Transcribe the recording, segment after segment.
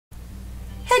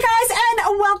Hey guys,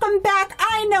 and welcome back.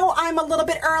 I know I'm a little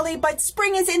bit early, but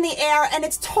spring is in the air and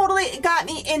it's totally got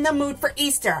me in the mood for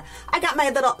Easter. I got my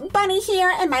little bunny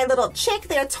here and my little chick.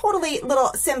 They're totally little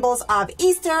symbols of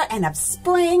Easter and of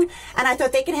spring, and I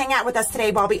thought they could hang out with us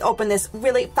today while we open this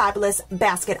really fabulous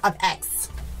basket of eggs.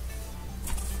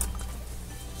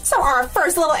 So our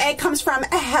first little egg comes from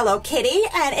Hello Kitty,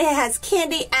 and it has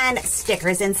candy and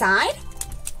stickers inside.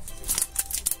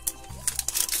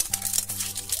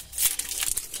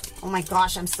 Oh my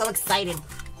gosh, I'm so excited.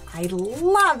 I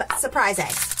love surprise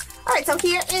eggs. All right, so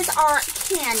here is our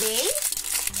candy.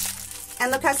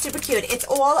 And look how super cute. It's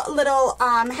all little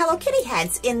Hello Kitty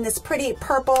heads in this pretty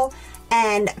purple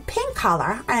and pink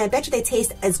color. And I bet you they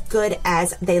taste as good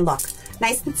as they look.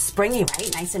 Nice and springy,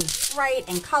 right? Nice and bright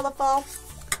and colorful.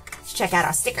 Let's check out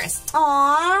our stickers.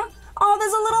 Aww. Oh,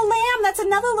 there's a little lamb. That's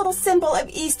another little symbol of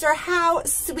Easter. How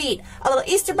sweet. A little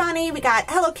Easter bunny. We got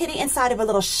Hello Kitty inside of a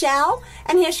little shell.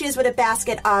 And here she is with a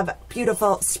basket of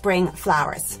beautiful spring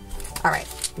flowers. All right.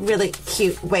 Really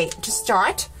cute way to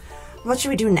start. What should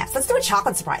we do next? Let's do a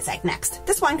chocolate surprise egg next.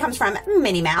 This one comes from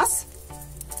Minnie Mouse.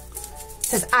 It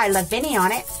says, I love Minnie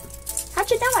on it. How'd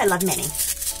you know I love Minnie?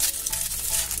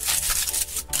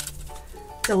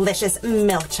 Delicious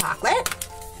milk chocolate.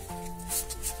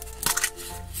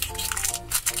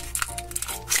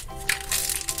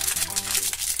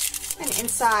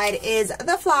 Inside is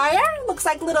the flyer. Looks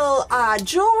like little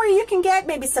jewelry you can get,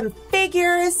 maybe some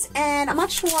figures, and I'm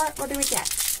not sure what do we get.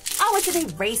 Oh, it's an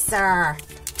eraser.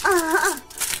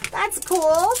 That's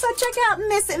cool. So check out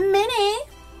Miss Minnie.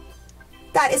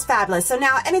 That is fabulous. So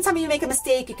now anytime you make a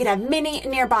mistake, you can have Minnie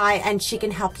nearby and she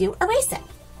can help you erase it.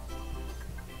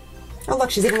 Oh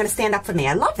look, she's even going to stand up for me.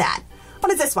 I love that.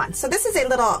 What is this one? So this is a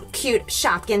little cute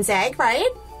Shopkins egg, right?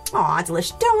 Aw,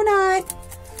 delicious donut.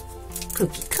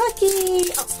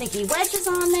 Cookie. Oh, sneaky wedges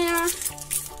on there.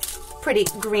 Pretty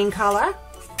green color.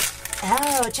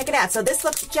 Oh, check it out. So this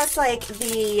looks just like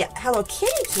the Hello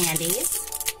Kitty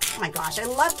candies. Oh my gosh, I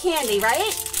love candy,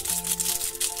 right?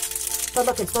 But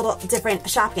look, it's little different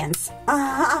Shopkins.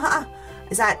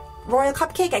 Is that royal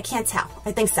cupcake? I can't tell.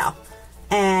 I think so.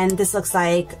 And this looks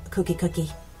like cookie.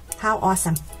 How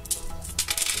awesome.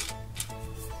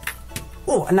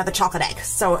 Oh, another chocolate egg.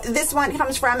 So this one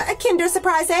comes from a Kinder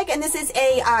Surprise egg, and this is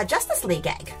a Justice League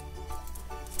egg.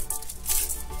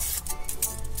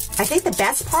 I think the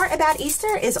best part about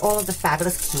Easter is all of the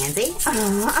fabulous candy.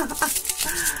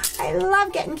 I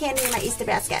love getting candy in my Easter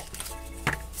basket.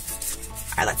 All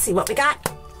right, let's see what we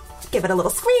got. Give it a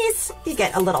little squeeze. You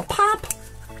get a little pop.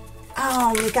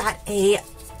 Oh, we got a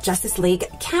Justice League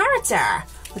character.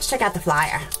 Let's check out the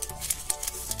flyer.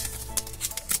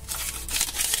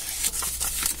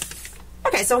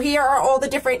 Okay, so here are all the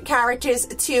different characters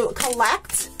to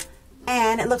collect.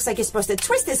 And it looks like you're supposed to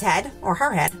twist his head, or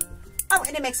her head. Oh,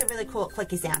 and it makes a really cool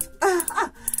clicky sound. And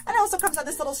it also comes on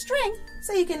this little string,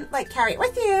 so you can like carry it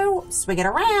with you, swing it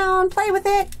around, play with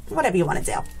it, whatever you want to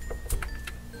do.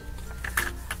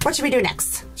 What should we do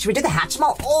next? Should we do the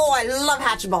Hatchimal? Oh, I love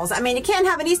Hatchimals. I mean, you can't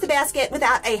have an Easter basket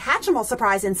without a Hatchimal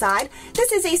surprise inside.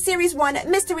 This is a Series 1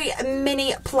 Mystery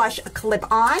Mini Plush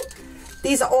Clip-On.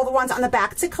 These are all the ones on the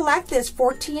back to collect. There's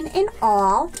 14 in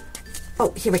all. Oh,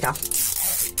 here we go.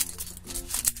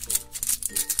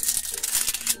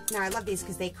 Now, I love these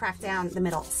because they crack down the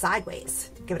middle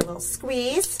sideways. Give it a little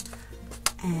squeeze.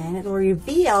 And it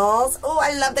reveals, oh,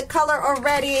 I love the color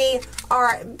already.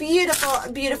 Our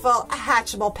beautiful, beautiful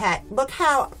Hatchimal pet. Look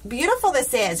how beautiful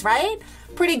this is, right?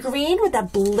 Pretty green with the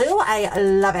blue. I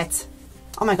love it.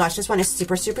 Oh my gosh, this one is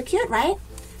super, super cute, right?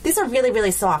 These are really,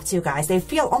 really soft too, guys. They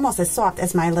feel almost as soft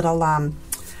as my little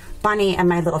bunny and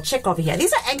my little chick over here.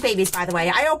 These are egg babies, by the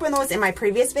way. I opened those in my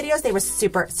previous videos. They were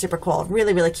super, super cool.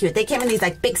 Really, really cute. They came in these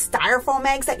like big styrofoam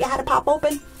eggs that you had to pop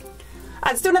open.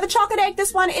 Let's do another chocolate egg.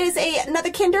 This one is another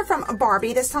Kinder from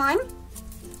Barbie this time.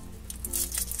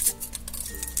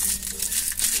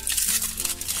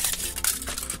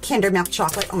 Kinder milk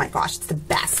chocolate. Oh my gosh, it's the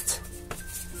best.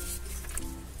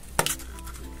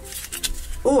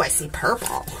 Oh, I see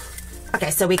purple.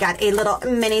 Okay, so we got a little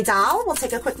mini doll. We'll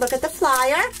take a quick look at the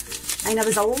flyer. I know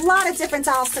there's a lot of different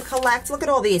dolls to collect. Look at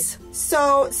all these.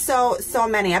 So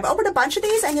many. I've opened a bunch of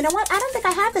these, and you know what? I don't think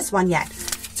I have this one yet.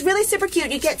 It's really super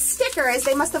cute. You get stickers.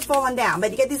 They must have fallen down,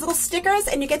 but you get these little stickers,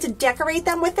 and you get to decorate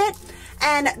them with it.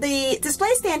 And the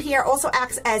display stand here also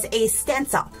acts as a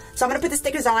stencil. So I'm going to put the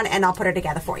stickers on, and I'll put her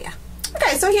together for you.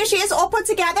 Okay, so here she is all put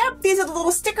together. These are the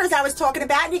little stickers I was talking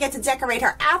about. You get to decorate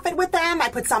her outfit with them. I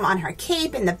put some on her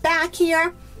cape in the back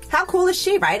here. How cool is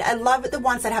she, right? I love the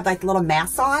ones that have like little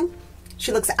masks on.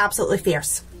 She looks absolutely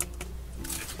fierce.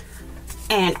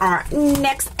 And our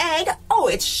next egg, oh,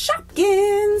 it's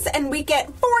Shopkins, and we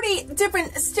get 40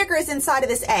 different stickers inside of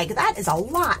this egg. That is a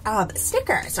lot of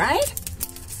stickers, right?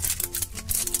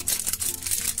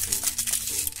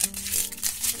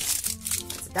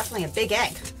 It's definitely a big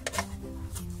egg.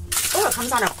 Oh, it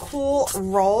comes on a cool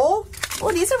roll.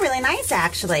 Oh, these are really nice,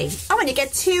 actually. Oh, and you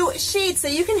get 2 sheets, so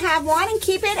you can have one and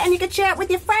keep it, and you can share it with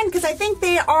your friend, because I think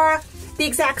they are the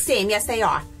exact same. Yes, they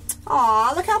are.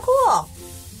 Aw, look how cool.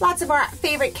 Lots of our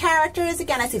favorite characters.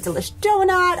 Again, I see Delish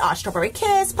Donut, Strawberry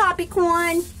Kiss,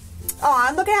 Poppycorn. Oh,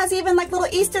 and look, it has even like little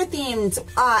Easter themed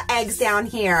eggs down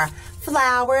here.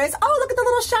 Flowers. Oh, look at the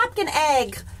little Shopkin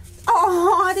egg.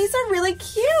 Oh, these are really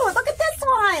cute. Look at this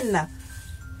one.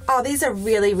 Oh, these are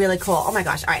really, really cool. Oh my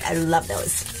gosh. All right, I love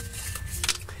those.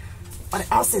 What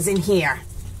else is in here?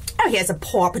 Oh, here's a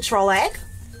Paw Patrol egg.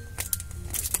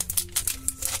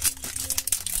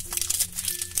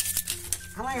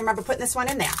 I don't even remember putting this one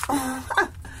in there.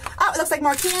 Oh, it looks like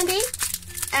more candy.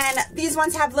 And these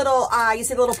ones have little, you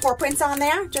see the little paw prints on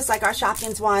there, just like our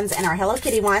Shopkins ones and our Hello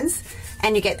Kitty ones.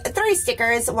 And you get 3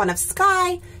 stickers, one of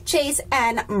Sky, Chase,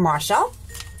 and Marshall.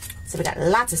 So we got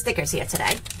lots of stickers here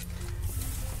today.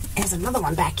 There's another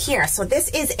one back here. So this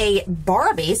is a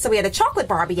Barbie. So we had a chocolate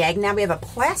Barbie egg. Now we have a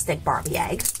plastic Barbie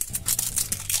egg.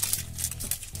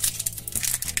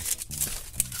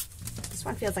 This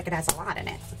one feels like it has a lot in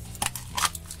it.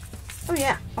 Oh,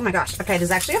 yeah. Oh, my gosh. Okay, there's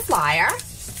actually a flyer.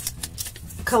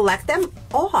 Collect them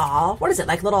all. What is it,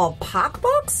 like little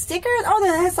pocketbooks, stickers? Oh,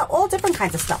 that has all different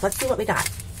kinds of stuff. Let's see what we got.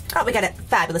 Oh, we got a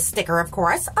fabulous sticker, of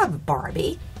course, of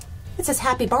Barbie. It says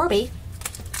Happy Barbie.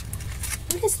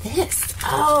 What is this?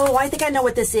 Oh, I think I know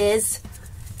what this is.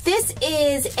 This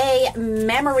is a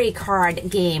memory card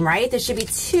game, right? There should be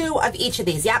 2 of each of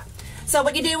these. Yep. So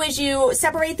what you do is you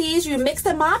separate these, you mix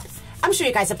them up. I'm sure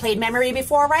you guys have played memory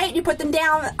before, right? You put them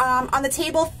down on the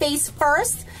table face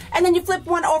first, and then you flip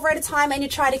one over at a time and you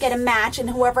try to get a match, and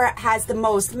whoever has the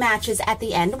most matches at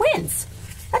the end wins.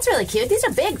 That's really cute. These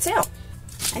are big, too.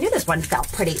 I knew this one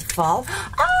felt pretty full.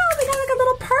 Oh, we got like a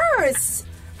little purse.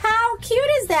 How cute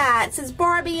is that? It says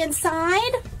Barbie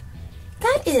inside.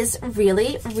 That is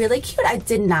really, really cute. I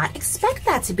did not expect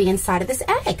that to be inside of this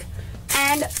egg.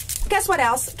 And guess what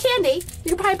else? Candy. You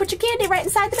can probably put your candy right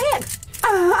inside the bag.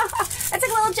 It's like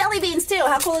little jelly beans, too.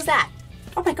 How cool is that?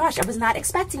 Oh, my gosh. I was not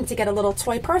expecting to get a little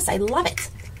toy purse. I love it.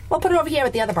 We'll put it over here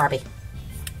with the other Barbie.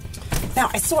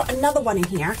 Now, I saw another one in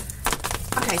here.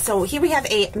 Okay, so here we have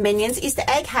a Minions Easter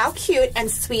egg. How cute and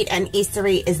sweet and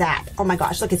Eastery is that? Oh, my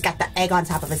gosh. Look, it's got the egg on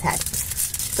top of his head.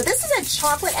 So this is a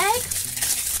chocolate egg.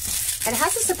 It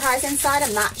has a surprise inside.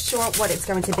 I'm not sure what it's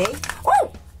going to be.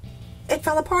 Oh, it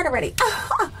fell apart already.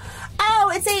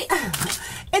 Oh,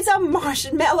 it's a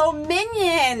marshmallow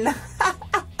minion.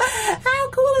 How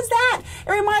cool is that?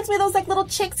 It reminds me of those like little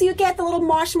chicks you get, the little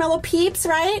marshmallow peeps,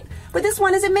 right? But this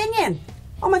one is a minion.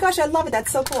 Oh my gosh, I love it.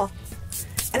 That's so cool.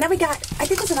 And then we got, I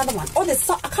think there's another one. Oh, there's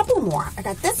a couple more. I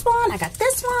got this one. I got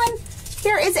this one.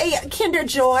 Here is a Kinder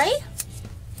Joy. I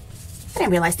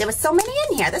didn't realize there was so many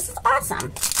in here. This is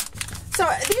awesome. So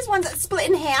these ones split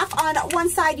in half. On one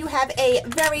side, you have a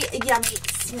very yummy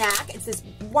snack. It's this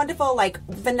wonderful, like,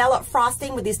 vanilla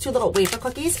frosting with these 2 little wafer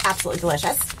cookies. Absolutely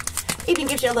delicious. Even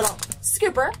gives you a little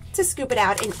scooper to scoop it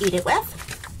out and eat it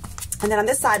with. And then on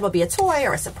this side will be a toy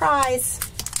or a surprise.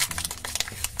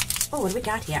 Oh, what do we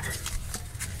got here?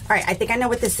 All right, I think I know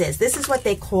what this is. This is what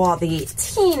they call the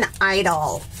Teen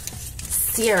Idol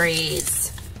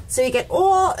series. So you get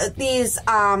all these,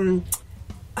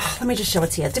 let me just show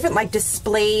it to you. Different like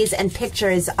displays and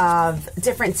pictures of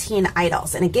different teen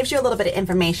idols. And it gives you a little bit of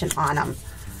information on them.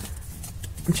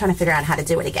 I'm trying to figure out how to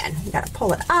do it again. You got to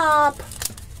pull it up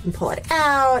and pull it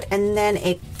out. And then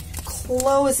it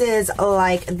closes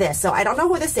like this. So I don't know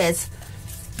who this is.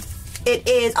 It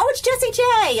is, oh, it's Jessie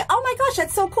J. Oh my gosh,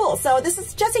 that's so cool. So this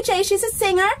is Jessie J. She's a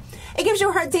singer. It gives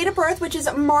you her date of birth, which is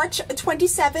March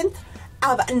 27th.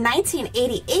 Of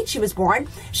 1988 she was born.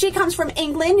 She comes from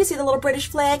England. You see the little British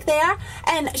flag there.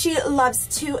 And she loves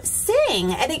to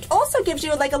sing. And it also gives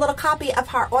you like a little copy of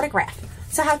her autograph.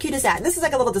 So how cute is that? And this is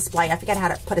like a little display. I forget how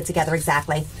to put it together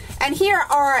exactly. And here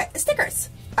are stickers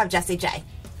of Jessie J.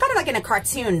 Kind of like in a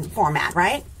cartoon format,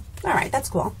 right? All right, that's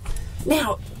cool.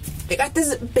 Now, we got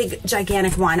this big,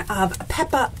 gigantic one of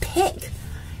Peppa Pig.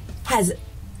 Has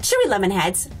chewy lemon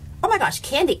heads. Oh my gosh,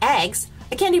 candy eggs.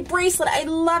 A candy bracelet. I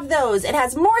love those. It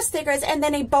has more stickers and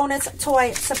then a bonus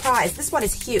toy surprise. This one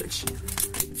is huge.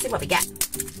 Let's see what we get.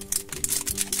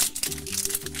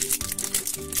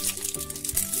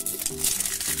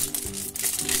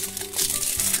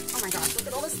 Oh my gosh, look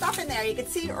at all the stuff in there. You can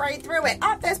see right through it.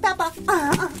 Oh, there's Peppa.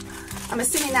 I'm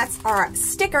assuming that's our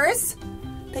stickers.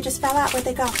 They just fell out. Where'd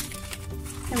they go?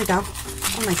 Here we go.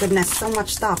 Oh my goodness, so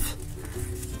much stuff.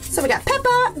 So we got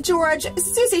Peppa, George,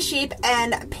 Susie Sheep,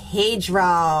 and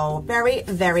Pedro. Very,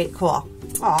 very cool.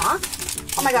 Aw.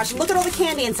 Oh my gosh, look at all the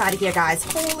candy inside of here, guys.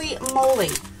 Holy moly.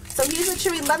 So here's the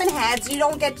chewy lemon heads. You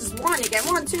don't get just one. You get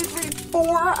 1, 2, 3,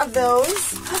 4 of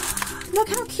those. Look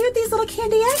how cute these little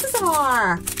candy eggs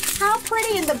are. How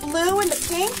pretty in the blue and the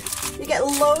pink. You get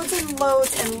loads and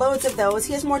loads and loads of those.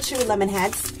 Here's more chewy lemon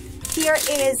heads. Here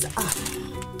is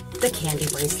the candy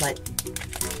bracelet.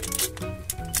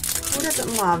 Who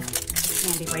doesn't love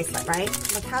candy bracelet, right?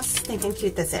 Look how stinking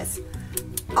cute this is.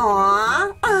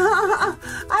 Aww.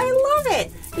 I love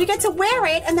it. You get to wear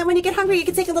it, and then when you get hungry, you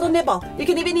can take a little nibble. You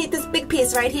can even eat this big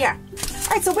piece right here.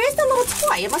 All right, so where's the little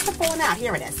toy? It must have fallen out.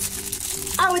 Here it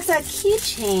is. Oh, it's a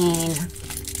keychain.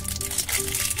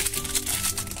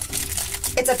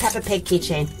 It's a Peppa Pig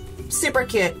keychain. Super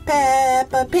cute.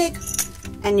 Peppa Pig.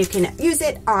 And you can use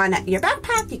it on your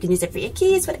backpack. You can use it for your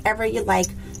keys, whatever you like.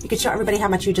 You can show everybody how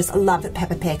much you just love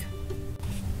Peppa Pig.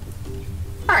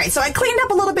 All right, so I cleaned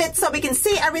up a little bit so we can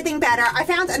see everything better. I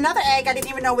found another egg I didn't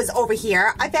even know was over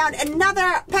here. I found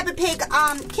another Peppa Pig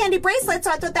candy bracelet,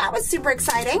 so I thought that was super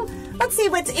exciting. Let's see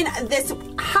what's in this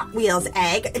Hot Wheels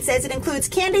egg. It says it includes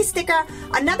candy sticker,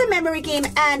 another memory game,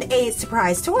 and a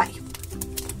surprise toy.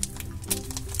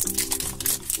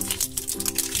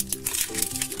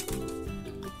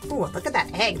 Ooh, look at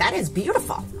that egg. That is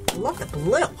beautiful. I love the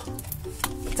blue.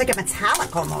 It's like a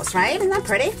metallic almost, right? Isn't that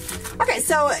pretty? Okay,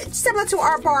 so similar to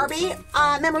our Barbie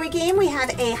memory game, we have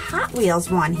a Hot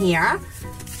Wheels one here.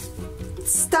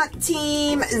 Stunt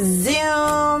Team,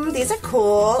 Zoom. These are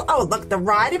cool. Oh, look, the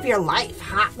ride of your life.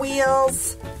 Hot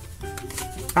Wheels.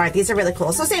 All right, these are really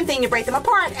cool. So same thing, you break them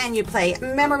apart and you play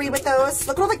memory with those.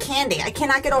 Look at all the candy. I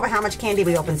cannot get over how much candy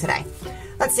we opened today.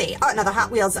 Let's see. Oh, another Hot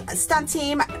Wheels Stunt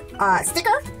Team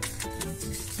sticker.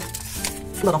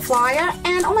 Little flyer,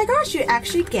 and oh my gosh, you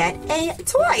actually get a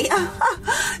toy.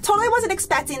 Totally wasn't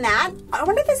expecting that. I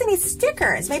wonder if there's any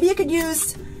stickers. Maybe you could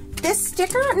use this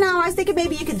sticker? No, I was thinking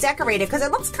maybe you could decorate it because it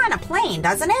looks kind of plain,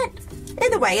 doesn't it?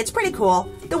 Either way, it's pretty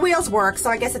cool. The wheels work, so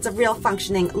I guess it's a real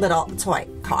functioning little toy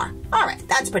car. All right,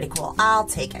 that's pretty cool. I'll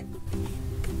take it.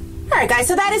 All right, guys,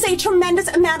 so that is a tremendous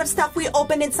amount of stuff we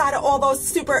opened inside of all those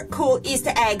super cool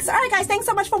Easter eggs. All right, guys, thanks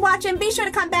so much for watching. Be sure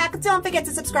to come back. Don't forget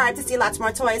to subscribe to see lots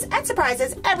more toys and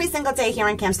surprises every single day here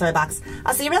on Cam's Toy Box.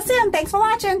 I'll see you real soon. Thanks for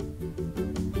watching.